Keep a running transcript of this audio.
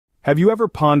Have you ever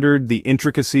pondered the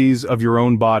intricacies of your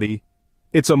own body?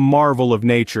 It's a marvel of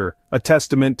nature, a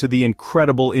testament to the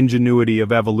incredible ingenuity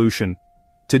of evolution.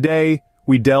 Today,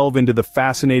 we delve into the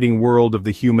fascinating world of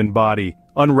the human body,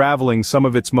 unraveling some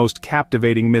of its most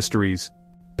captivating mysteries.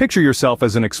 Picture yourself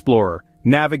as an explorer,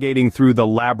 navigating through the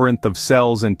labyrinth of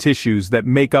cells and tissues that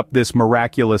make up this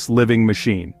miraculous living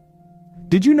machine.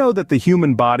 Did you know that the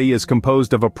human body is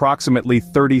composed of approximately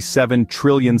 37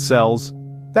 trillion cells?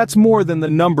 That's more than the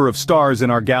number of stars in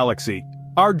our galaxy.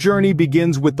 Our journey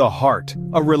begins with the heart,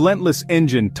 a relentless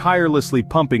engine tirelessly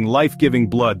pumping life-giving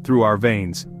blood through our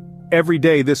veins. Every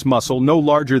day this muscle, no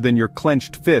larger than your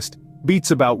clenched fist,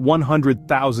 beats about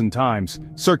 100,000 times,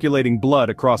 circulating blood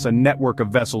across a network of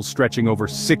vessels stretching over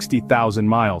 60,000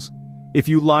 miles. If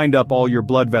you lined up all your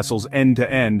blood vessels end to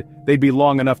end, they'd be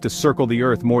long enough to circle the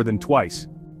Earth more than twice.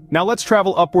 Now let's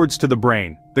travel upwards to the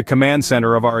brain, the command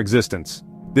center of our existence.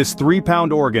 This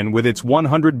 3-pound organ with its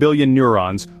 100 billion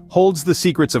neurons holds the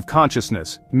secrets of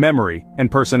consciousness, memory, and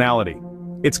personality.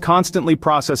 It's constantly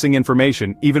processing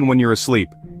information even when you're asleep.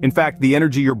 In fact, the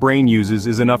energy your brain uses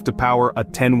is enough to power a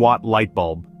 10-watt light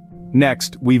bulb.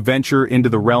 Next, we venture into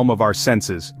the realm of our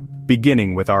senses,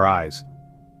 beginning with our eyes.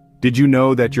 Did you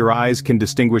know that your eyes can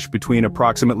distinguish between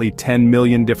approximately 10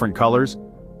 million different colors?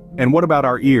 And what about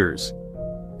our ears?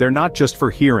 They're not just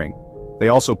for hearing. They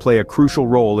also play a crucial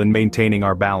role in maintaining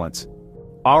our balance.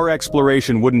 Our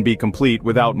exploration wouldn't be complete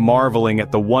without marveling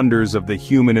at the wonders of the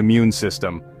human immune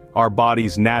system, our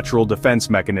body's natural defense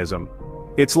mechanism.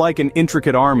 It's like an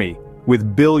intricate army,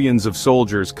 with billions of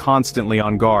soldiers constantly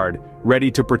on guard, ready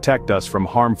to protect us from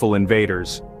harmful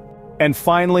invaders. And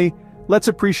finally, let's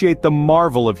appreciate the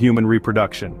marvel of human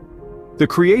reproduction. The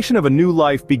creation of a new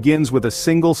life begins with a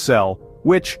single cell,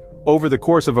 which, over the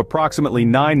course of approximately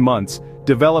 9 months,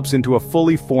 develops into a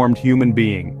fully formed human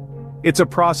being. It's a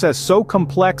process so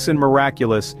complex and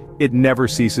miraculous, it never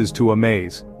ceases to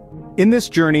amaze. In this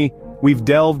journey, we've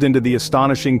delved into the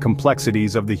astonishing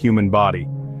complexities of the human body.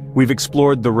 We've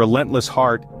explored the relentless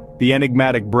heart, the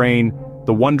enigmatic brain,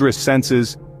 the wondrous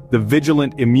senses, the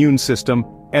vigilant immune system,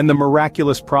 and the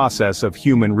miraculous process of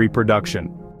human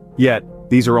reproduction. Yet,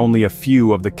 these are only a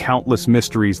few of the countless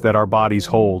mysteries that our bodies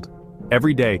hold.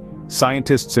 Every day,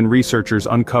 scientists and researchers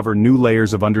uncover new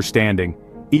layers of understanding,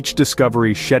 each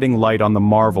discovery shedding light on the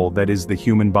marvel that is the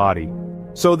human body.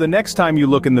 So the next time you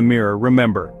look in the mirror,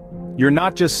 remember, you're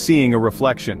not just seeing a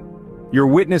reflection. You're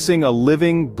witnessing a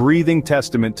living, breathing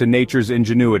testament to nature's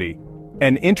ingenuity,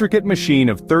 an intricate machine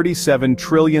of 37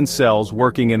 trillion cells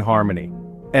working in harmony.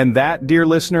 And that, dear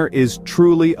listener, is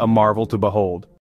truly a marvel to behold.